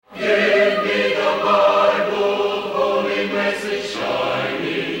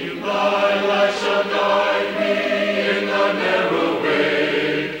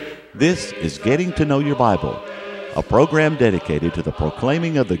This is Getting to Know Your Bible, a program dedicated to the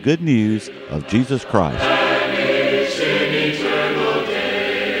proclaiming of the good news of Jesus Christ.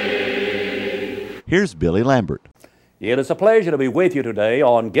 Here's Billy Lambert. It is a pleasure to be with you today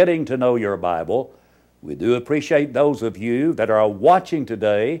on Getting to Know Your Bible. We do appreciate those of you that are watching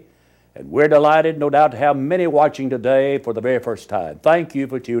today, and we're delighted, no doubt, to have many watching today for the very first time. Thank you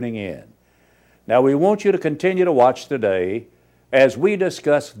for tuning in. Now, we want you to continue to watch today as we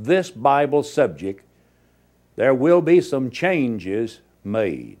discuss this Bible subject. There will be some changes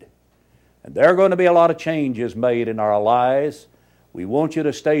made. And there are going to be a lot of changes made in our lives. We want you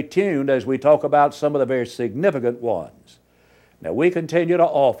to stay tuned as we talk about some of the very significant ones. Now, we continue to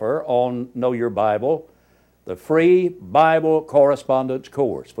offer on Know Your Bible the free Bible correspondence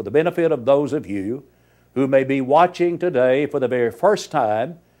course for the benefit of those of you who may be watching today for the very first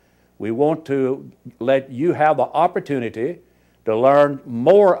time. We want to let you have the opportunity to learn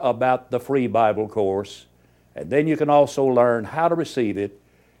more about the free Bible course, and then you can also learn how to receive it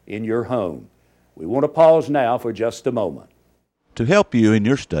in your home. We want to pause now for just a moment. To help you in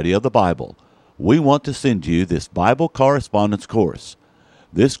your study of the Bible, we want to send you this Bible correspondence course.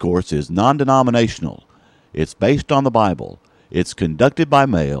 This course is non-denominational. It's based on the Bible. It's conducted by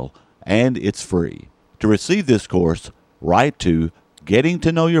mail, and it's free. To receive this course, write to Getting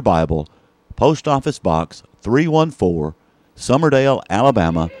to Know Your Bible, Post Office Box 314, Summerdale,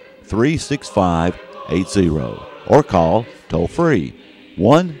 Alabama 36580, or call toll-free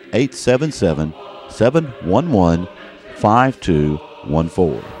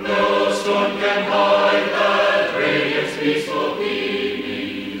 1-877-711-5214. No storm can hide that radiance peaceful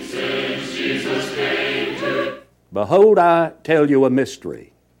beaming, since Jesus came to... Behold, I tell you a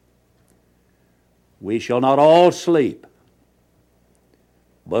mystery. We shall not all sleep,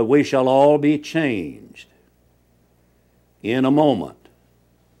 but we shall all be changed in a moment,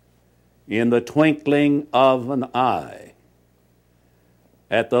 in the twinkling of an eye,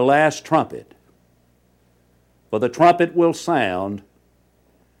 at the last trumpet. For the trumpet will sound,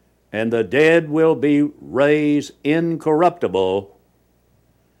 and the dead will be raised incorruptible,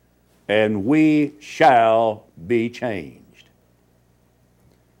 and we shall be changed.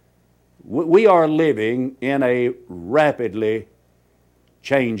 We are living in a rapidly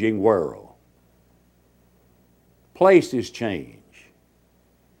changing world. Places change.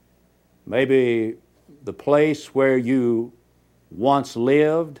 Maybe the place where you once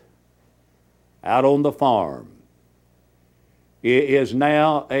lived out on the farm is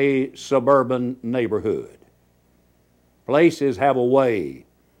now a suburban neighborhood. Places have a way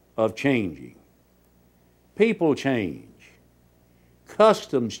of changing. People change.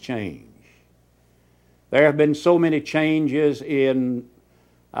 Customs change. There have been so many changes in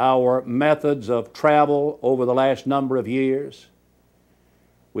our methods of travel over the last number of years.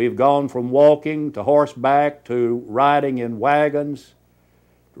 We've gone from walking to horseback to riding in wagons,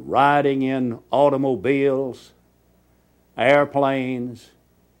 to riding in automobiles, airplanes.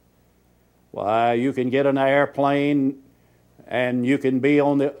 Why, you can get an airplane and you can be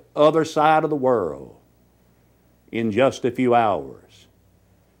on the other side of the world in just a few hours.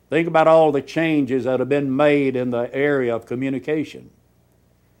 Think about all the changes that have been made in the area of communication.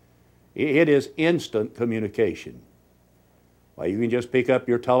 It is instant communication. Well, you can just pick up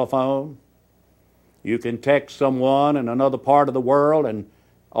your telephone. You can text someone in another part of the world, and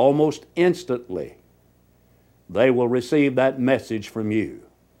almost instantly they will receive that message from you.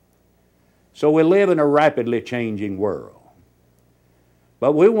 So we live in a rapidly changing world.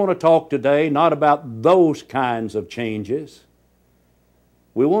 But we want to talk today not about those kinds of changes.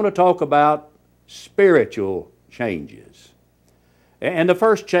 We want to talk about spiritual changes. And the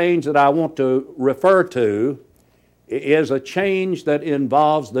first change that I want to refer to is a change that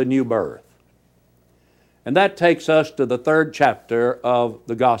involves the new birth. And that takes us to the 3rd chapter of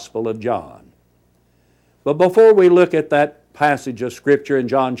the Gospel of John. But before we look at that passage of Scripture in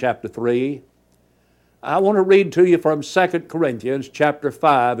John chapter 3, I want to read to you from 2 Corinthians chapter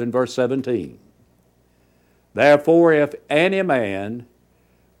 5 and verse 17. Therefore, if any man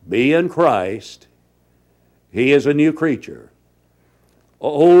be in Christ, he is a new creature.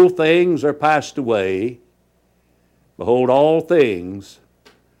 Old things are passed away. Behold, all things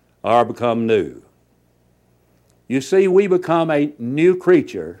are become new. You see, we become a new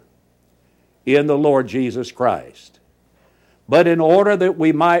creature in the Lord Jesus Christ. But in order that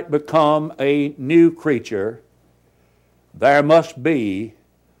we might become a new creature, there must be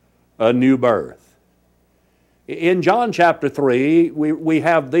a new birth. In John chapter 3, we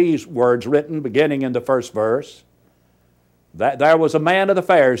have these words written beginning in the first verse. That there was a man of the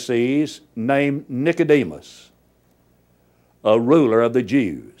Pharisees named Nicodemus, a ruler of the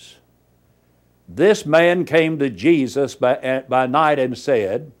Jews. This man came to Jesus by night and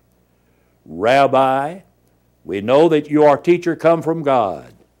said, Rabbi, we know that you are a teacher come from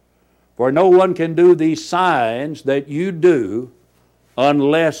God, for no one can do these signs that you do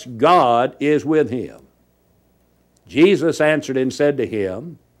unless God is with him. Jesus answered and said to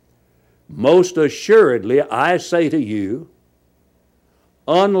him, Most assuredly I say to you,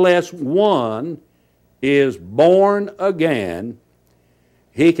 unless one is born again,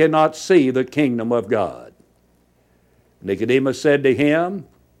 he cannot see the kingdom of God. Nicodemus said to him,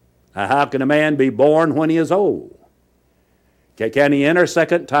 How can a man be born when he is old? Can he enter a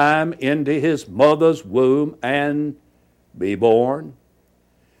second time into his mother's womb and be born?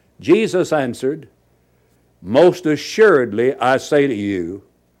 Jesus answered, Most assuredly I say to you,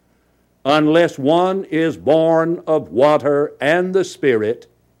 unless one is born of water and the Spirit,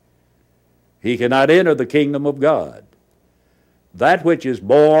 he cannot enter the kingdom of God. That which is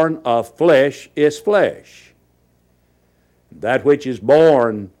born of flesh is flesh. That which is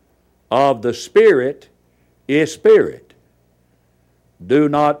born of the Spirit is spirit. Do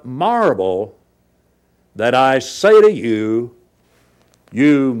not marvel that I say to you,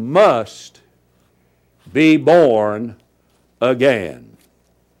 you must be born again.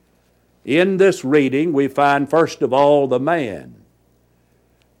 In this reading, we find first of all the man,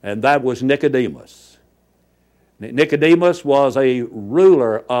 and that was Nicodemus. Nicodemus was a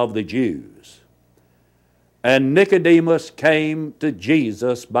ruler of the Jews, and Nicodemus came to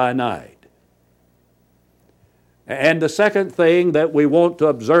Jesus by night. And the second thing that we want to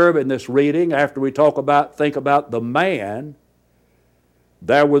observe in this reading, after we think about the man,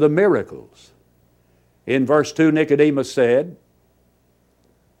 there were the miracles. In verse 2, Nicodemus said,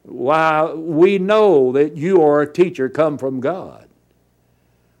 Why, we know that you are a teacher come from God.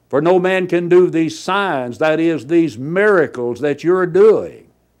 For no man can do these signs, that is, these miracles that you're doing,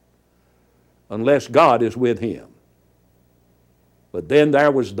 unless God is with him. But then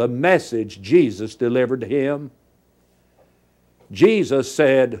there was the message Jesus delivered to him. Jesus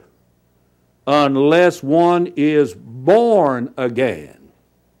said, unless one is born again,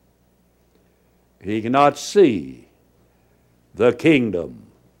 he cannot see the kingdom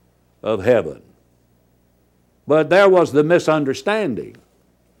of heaven. But there was the misunderstanding.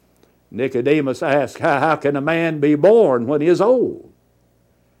 Nicodemus asked, How can a man be born when he is old?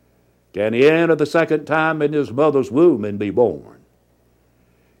 Can he enter the second time in his mother's womb and be born?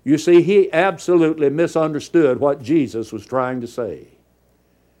 You see, he absolutely misunderstood what Jesus was trying to say.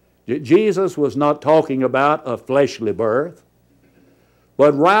 Jesus was not talking about a fleshly birth,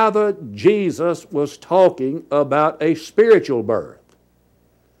 but rather Jesus was talking about a spiritual birth.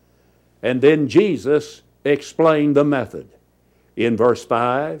 And then Jesus explained the method. In verse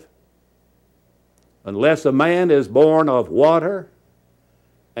 5, unless a man is born of water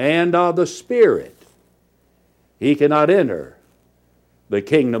and of the Spirit, he cannot enter the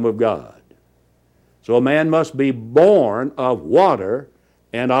kingdom of God. So a man must be born of water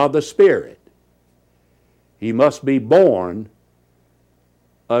and of the Spirit. He must be born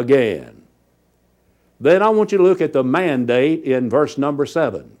again. Then I want you to look at the mandate in verse number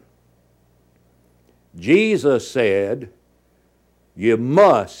 7. Jesus said, you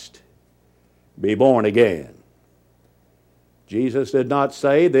must be born again. Jesus did not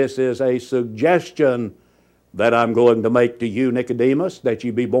say, this is a suggestion that I'm going to make to you, Nicodemus, that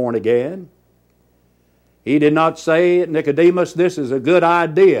you be born again. He did not say, Nicodemus, this is a good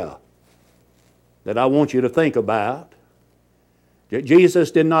idea that I want you to think about.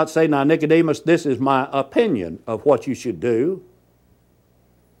 Jesus did not say, now Nicodemus, this is my opinion of what you should do.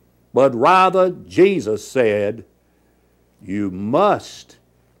 But rather, Jesus said, you must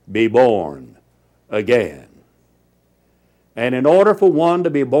be born again. And in order for one to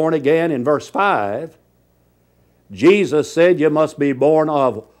be born again, in verse 5, Jesus said you must be born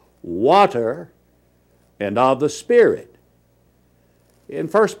of water and of the Spirit. In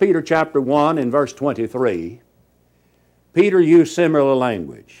 1 Peter chapter 1 in verse 23, Peter used similar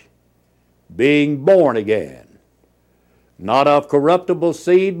language, being born again, not of corruptible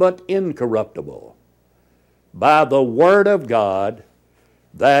seed, but incorruptible, by the word of God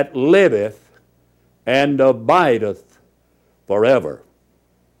that liveth and abideth forever.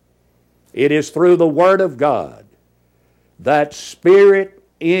 It is through the word of God, that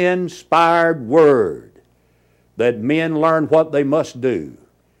Spirit-inspired word, that men learn what they must do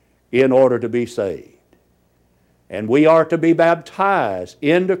in order to be saved. And we are to be baptized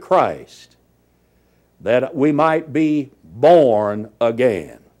into Christ, that we might be born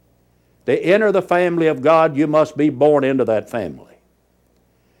again. To enter the family of God, you must be born into that family.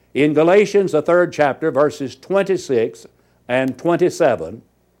 In Galatians, the 3rd chapter, verses 26 and 27,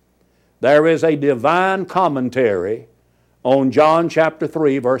 there is a divine commentary on John chapter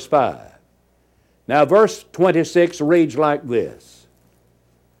 3, verse 5. Now, verse 26 reads like this: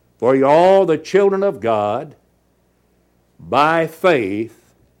 For you are all the children of God by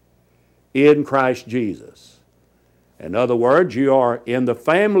faith in Christ Jesus. In other words, you are in the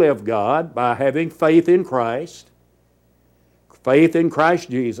family of God by having faith in Christ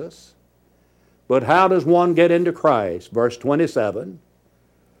Jesus. But how does one get into Christ? Verse 27,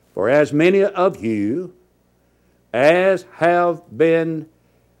 For as many of you as have been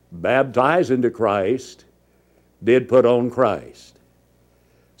baptized into Christ did put on Christ.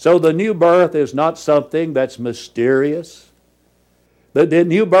 So the new birth is not something that's mysterious. The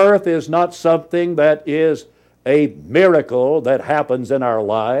new birth is not something that is a miracle that happens in our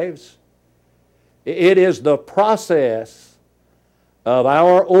lives. It is the process of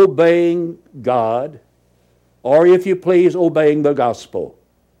our obeying God, or if you please, obeying the gospel.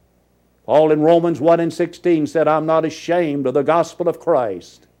 Paul in Romans 1:16 said, I'm not ashamed of the gospel of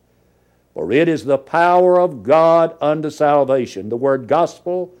Christ, for it is the power of God unto salvation. The word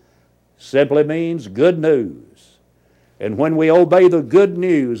gospel simply means good news. And when we obey the good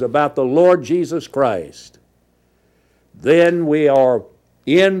news about the Lord Jesus Christ, then we are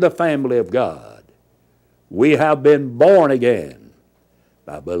in the family of God. We have been born again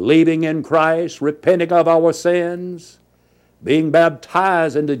by believing in Christ, repenting of our sins, being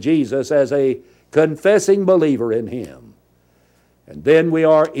baptized into Jesus as a confessing believer in Him. And then we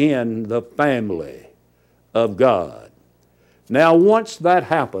are in the family of God. Now, once that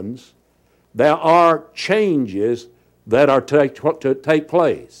happens, there are changes that are to take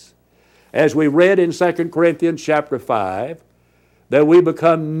place. As we read in 2 Corinthians chapter 5, that we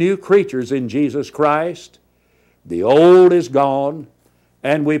become new creatures in Jesus Christ. The old is gone,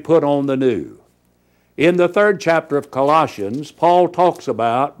 and we put on the new. In the 3rd chapter of Colossians, Paul talks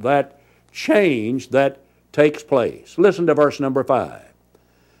about that change that takes place. Listen to verse number 5.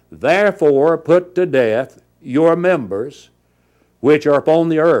 Therefore put to death your members which are upon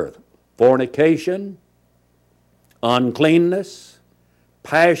the earth, fornication, uncleanness,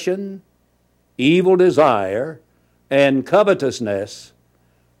 passion, evil desire, and covetousness,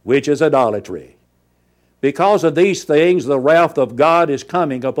 which is idolatry. Because of these things the wrath of God is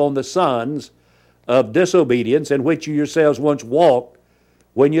coming upon the sons of disobedience, in which you yourselves once walked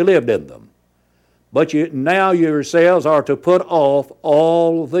when you lived in them. But now yourselves are to put off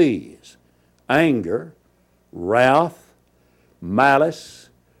all these: anger, wrath, malice,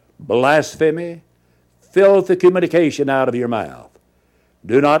 blasphemy, filthy communication out of your mouth.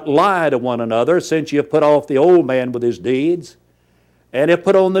 Do not lie to one another, since you have put off the old man with his deeds, and have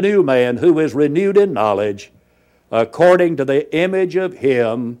put on the new man, who is renewed in knowledge, according to the image of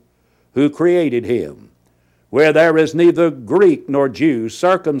Him who created him, where there is neither Greek nor Jew,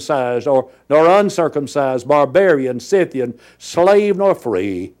 circumcised nor uncircumcised, barbarian, Scythian, slave nor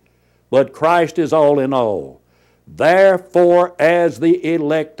free, but Christ is all in all. Therefore, as the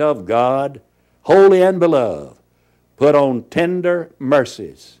elect of God, holy and beloved, put on tender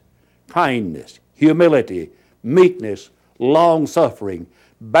mercies, kindness, humility, meekness, long-suffering,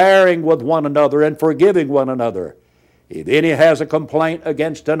 bearing with one another and forgiving one another. If any has a complaint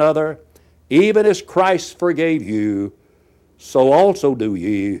against another, even as Christ forgave you, so also do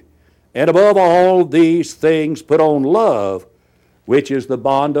ye. And above all these things put on love, which is the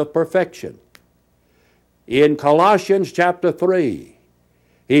bond of perfection. In Colossians chapter 3,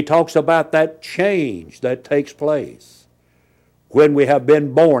 he talks about that change that takes place when we have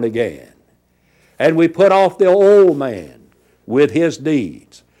been born again. And we put off the old man with his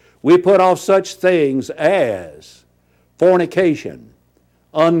deeds. We put off such things as fornication,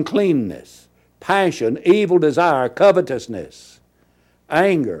 uncleanness, passion, evil desire, covetousness,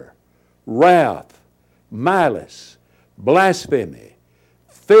 anger, wrath, malice, blasphemy,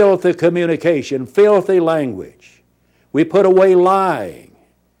 filthy communication, filthy language. We put away lying.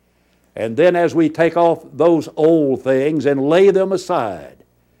 And then as we take off those old things and lay them aside,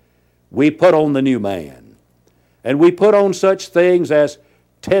 we put on the new man. And we put on such things as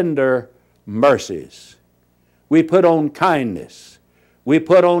tender mercies. We put on kindness. We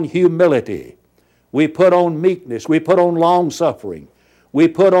put on humility. We put on meekness. We put on long-suffering. We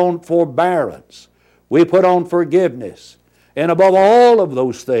put on forbearance. We put on forgiveness. And above all of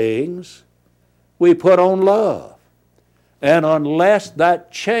those things, we put on love. And unless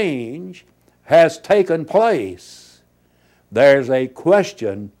that change has taken place, there's a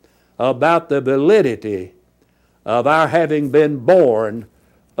question about the validity of our having been born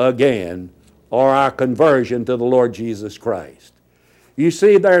again, or our conversion to the Lord Jesus Christ. You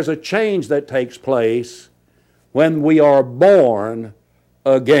see, there's a change that takes place when we are born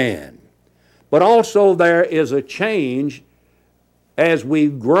again. But also there is a change as we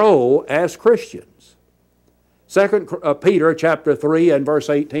grow as Christians. 2 Peter chapter 3 and verse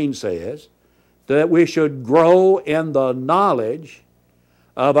 18 says that we should grow in the knowledge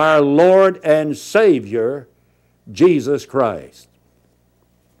of our Lord and Savior, Jesus Christ.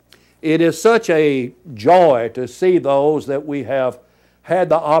 It is such a joy to see those that we have had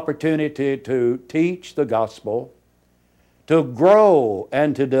the opportunity to teach the gospel, to grow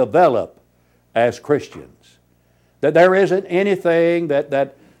and to develop as Christians. That there isn't anything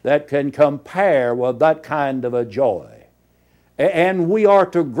that can compare with that kind of a joy. And we are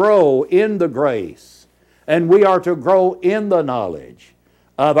to grow in the grace, and we are to grow in the knowledge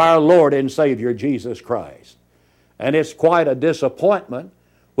of our Lord and Savior Jesus Christ. And it's quite a disappointment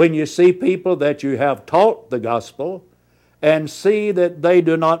when you see people that you have taught the gospel and see that they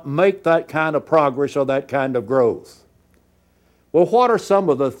do not make that kind of progress or that kind of growth. Well, what are some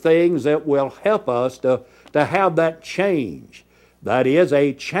of the things that will help us to have that change? That is,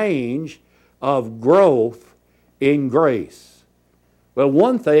 a change of growth in grace. Well,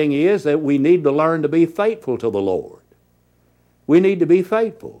 one thing is that we need to learn to be faithful to the Lord. We need to be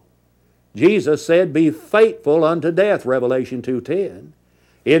faithful. Jesus said, "Be faithful unto death," Revelation 2:10.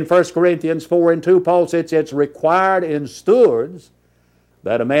 In 1 Corinthians 4 and 2, Paul says it's required in stewards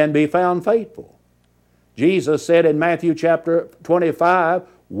that a man be found faithful. Jesus said in Matthew chapter 25,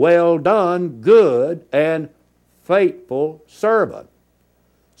 "Well done, good and faithful servant."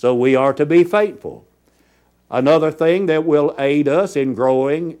 So we are to be faithful. Another thing that will aid us in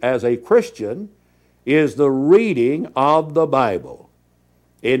growing as a Christian is the reading of the Bible.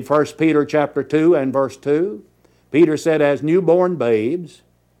 In 1 Peter chapter 2 and verse 2, Peter said, "As newborn babes,"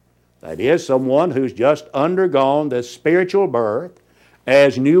 that is, someone who's just undergone the spiritual birth,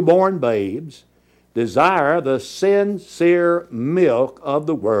 "as newborn babes, desire the sincere milk of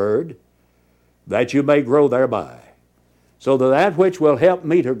the Word, that you may grow thereby." So that which will help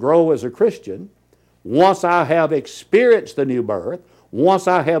me to grow as a Christian, once I have experienced the new birth, once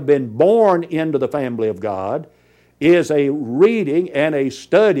I have been born into the family of God, is a reading and a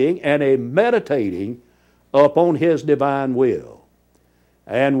studying and a meditating upon His divine will.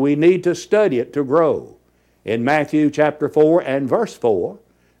 And we need to study it to grow. In Matthew chapter 4 and verse 4,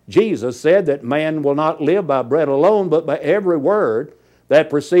 Jesus said that man will not live by bread alone, but by every word that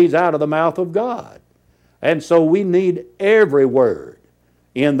proceeds out of the mouth of God. And so we need every word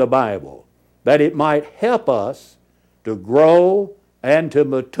in the Bible, that it might help us to grow and to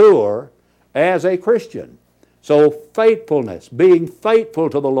mature as a Christian. So faithfulness, being faithful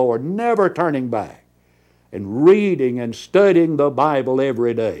to the Lord, never turning back, and reading and studying the Bible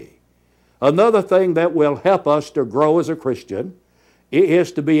every day. Another thing that will help us to grow as a Christian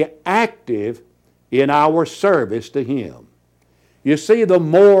is to be active in our service to Him. You see, the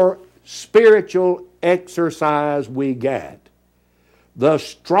more spiritual exercise we get, the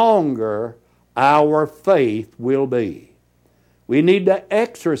stronger our faith will be. We need to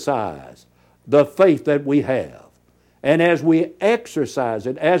exercise the faith that we have. And as we exercise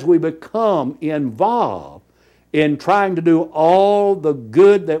it, as we become involved in trying to do all the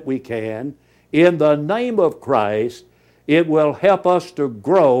good that we can in the name of Christ, it will help us to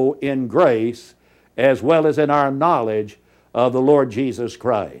grow in grace as well as in our knowledge of the Lord Jesus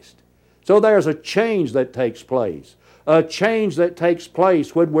Christ. So there's a change that takes place. A change that takes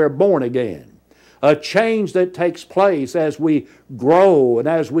place when we're born again. A change that takes place as we grow and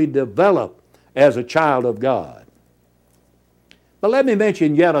as we develop as a child of God. But let me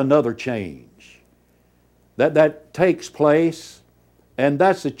mention yet another change that takes place, and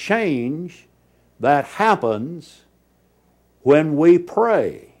that's a change that happens when we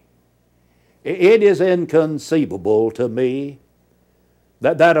pray. It is inconceivable to me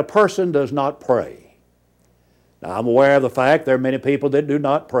that a person does not pray. Now, I'm aware of the fact there are many people that do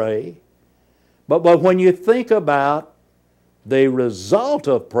not pray, but when you think about the result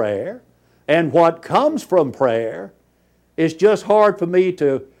of prayer and what comes from prayer, it's just hard for me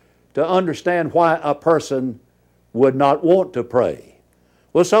to understand why a person would not want to pray.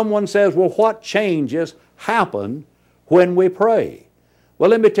 Well, someone says, well, what changes happen when we pray? Well,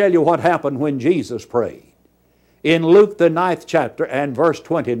 let me tell you what happened when Jesus prayed. In Luke the 9th chapter and verse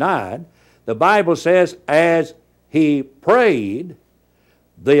 29, the Bible says, as He prayed,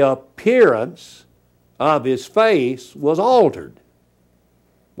 the appearance of His face was altered.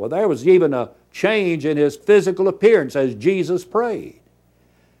 Well, there was even a change in His physical appearance as Jesus prayed.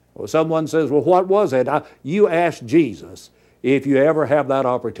 Well, someone says, well, what was it? You ask Jesus if you ever have that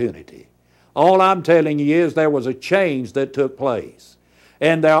opportunity. All I'm telling you is there was a change that took place.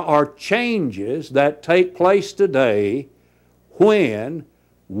 And there are changes that take place today when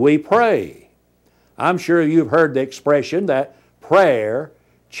we pray. I'm sure you've heard the expression that prayer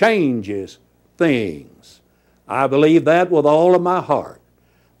changes things. I believe that with all of my heart,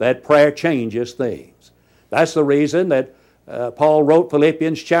 that prayer changes things. That's the reason that Paul wrote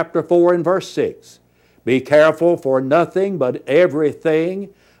Philippians chapter 4 and verse 6. Be careful for nothing but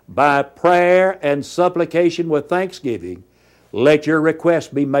everything by prayer and supplication with thanksgiving. Let your requests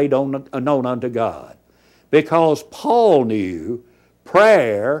be made known unto God. Because Paul knew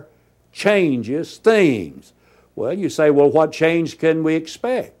prayer changes things. Well, you say, well, what change can we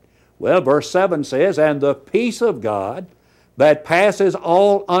expect? Well, verse 7 says, and the peace of God that passes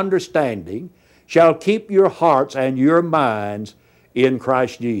all understanding shall keep your hearts and your minds in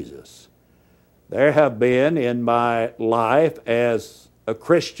Christ Jesus. There have been in my life as a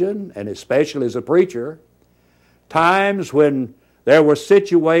Christian, and especially as a preacher, times when there were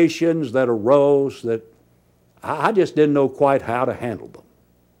situations that arose that I just didn't know quite how to handle them.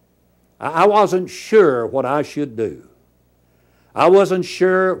 I wasn't sure what I should do. I wasn't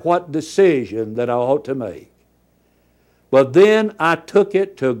sure what decision that I ought to make. But then I took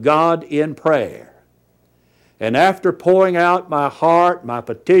it to God in prayer. And after pouring out my heart, my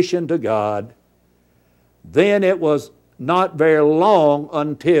petition to God, then it was not very long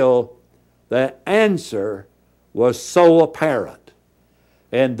until the answer was so apparent.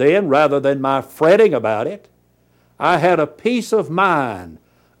 And then, rather than my fretting about it, I had a peace of mind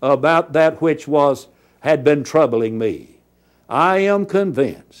about that which had been troubling me. I am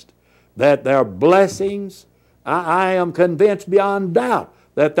convinced that there are blessings. I am convinced beyond doubt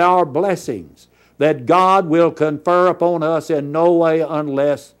that there are blessings that God will confer upon us in no way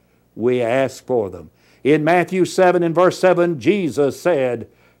unless we ask for them. In Matthew 7 and verse 7, Jesus said,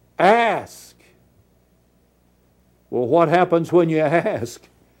 ask. Well, what happens when you ask?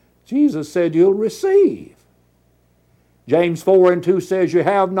 Jesus said you'll receive. James 4 and 2 says you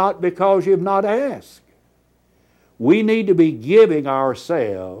have not because you've not asked. We need to be giving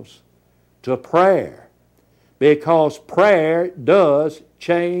ourselves to prayer because prayer does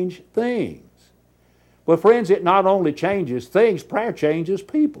change things. But friends, it not only changes things, prayer changes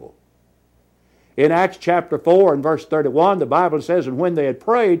people. In Acts chapter 4 and verse 31, the Bible says, and when they had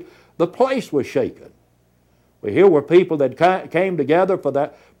prayed, the place was shaken. Well, here were people that came together for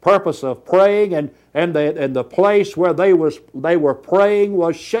that purpose of praying, and the place where they were praying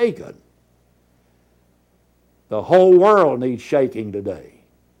was shaken. The whole world needs shaking today.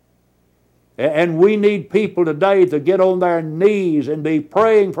 And we need people today to get on their knees and be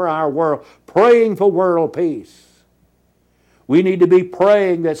praying for our world, praying for world peace. We need to be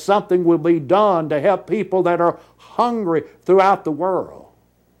praying that something will be done to help people that are hungry throughout the world.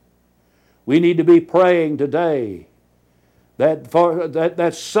 We need to be praying today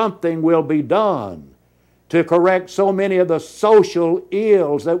that something will be done to correct so many of the social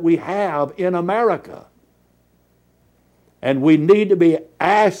ills that we have in America. And we need to be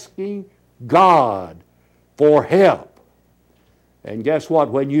asking God for help. And guess what?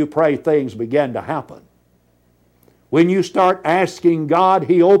 When you pray, things begin to happen. When you start asking God,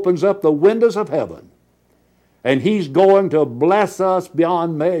 He opens up the windows of heaven. And He's going to bless us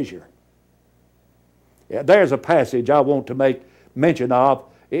beyond measure. Yeah, there's a passage I want to make mention of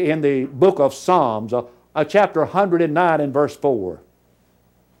in the book of Psalms, chapter 109 and verse 4.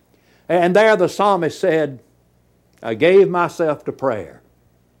 And there the psalmist said, I gave myself to prayer.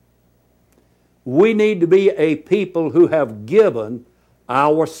 We need to be a people who have given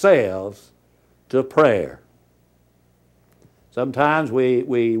ourselves to prayer. Sometimes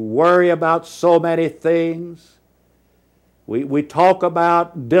we worry about so many things. We talk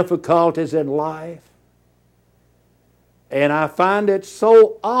about difficulties in life. And I find it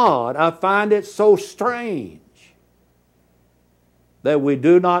so odd, I find it so strange that we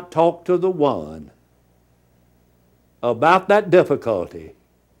do not talk to the one about that difficulty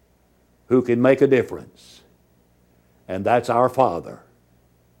who can make a difference. And that's our Father.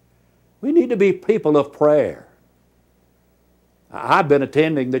 We need to be people of prayer. I've been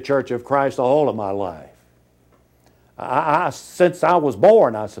attending the Church of Christ all of my life. Since I was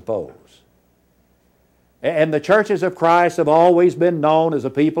born, I suppose. And the churches of Christ have always been known as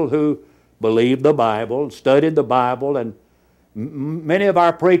a people who believed the Bible, studied the Bible, and many of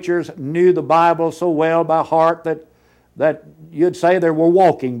our preachers knew the Bible so well by heart that you'd say they were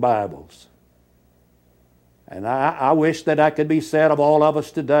walking Bibles. And I wish that that could be said of all of us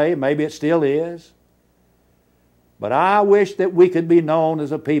today. Maybe it still is. But I wish that we could be known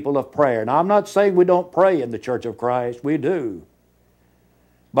as a people of prayer. Now, I'm not saying we don't pray in the Church of Christ. We do.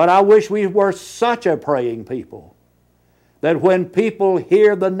 But I wish we were such a praying people that when people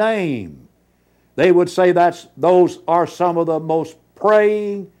hear the name, they would say those are some of the most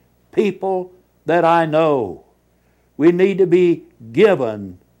praying people that I know. We need to be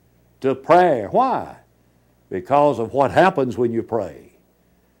given to prayer. Why? Because of what happens when you pray.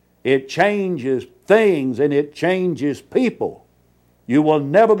 It changes things and it changes people. You will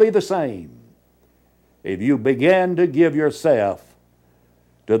never be the same if you begin to give yourself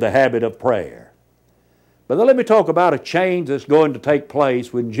to the habit of prayer. But then let me talk about a change that's going to take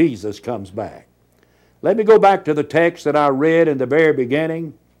place when Jesus comes back. Let me go back to the text that I read in the very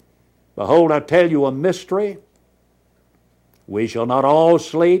beginning. Behold, I tell you a mystery. We shall not all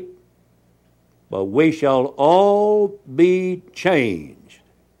sleep, but we shall all be changed.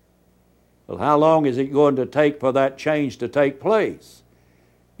 Well, how long is it going to take for that change to take place?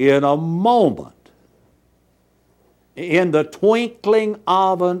 In a moment. In the twinkling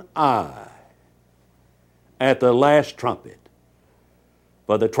of an eye. At the last trumpet.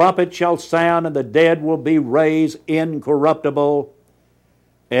 For the trumpet shall sound, and the dead will be raised incorruptible,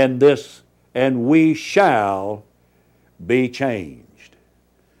 and we shall be changed.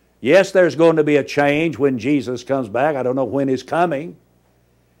 Yes, there's going to be a change when Jesus comes back. I don't know when He's coming.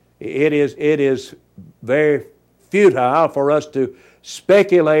 It is very futile for us to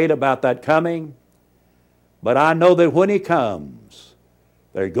speculate about that coming. But I know that when He comes,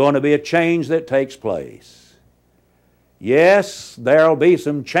 there's going to be a change that takes place. Yes, there'll be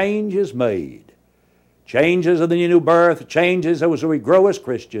some changes made. Changes in the new birth, changes as we grow as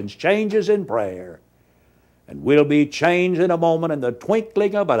Christians, changes in prayer. And we'll be changed in a moment, in the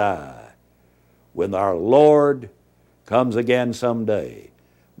twinkling of an eye, when our Lord comes again someday.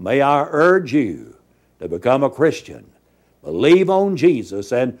 May I urge you to become a Christian. Believe on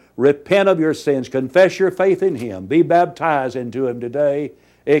Jesus and repent of your sins. Confess your faith in Him. Be baptized into Him today.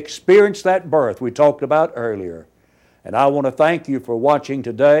 Experience that birth we talked about earlier. And I want to thank you for watching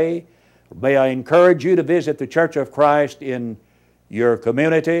today. May I encourage you to visit the Church of Christ in your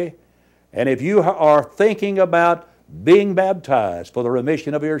community. And if you are thinking about being baptized for the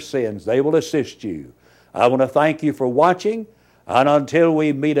remission of your sins, they will assist you. I want to thank you for watching. And until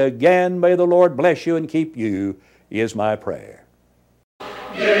we meet again, may the Lord bless you and keep you, is my prayer.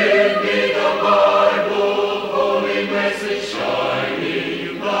 Give me the Bible, holy message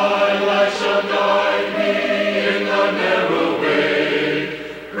shining. Thy light shall guide me in the narrow way.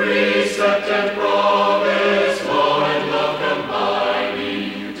 Precept and promise, law and love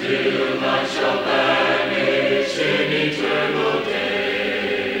combining, till night shall vanish in eternal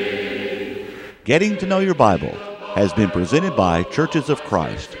day. Getting to Know Your Bible has been presented by Churches of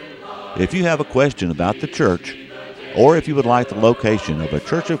Christ. If you have a question about the church, or if you would like the location of a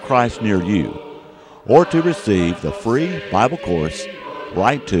Church of Christ near you, or to receive the free Bible course,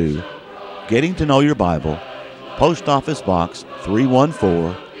 write to Getting to Know Your Bible, Post Office Box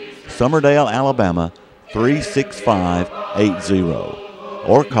 314, Summerdale, Alabama 36580,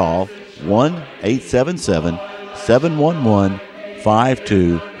 or call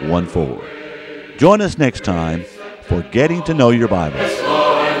 1-877-711-5214. Join us next time for Getting to Know Your Bible.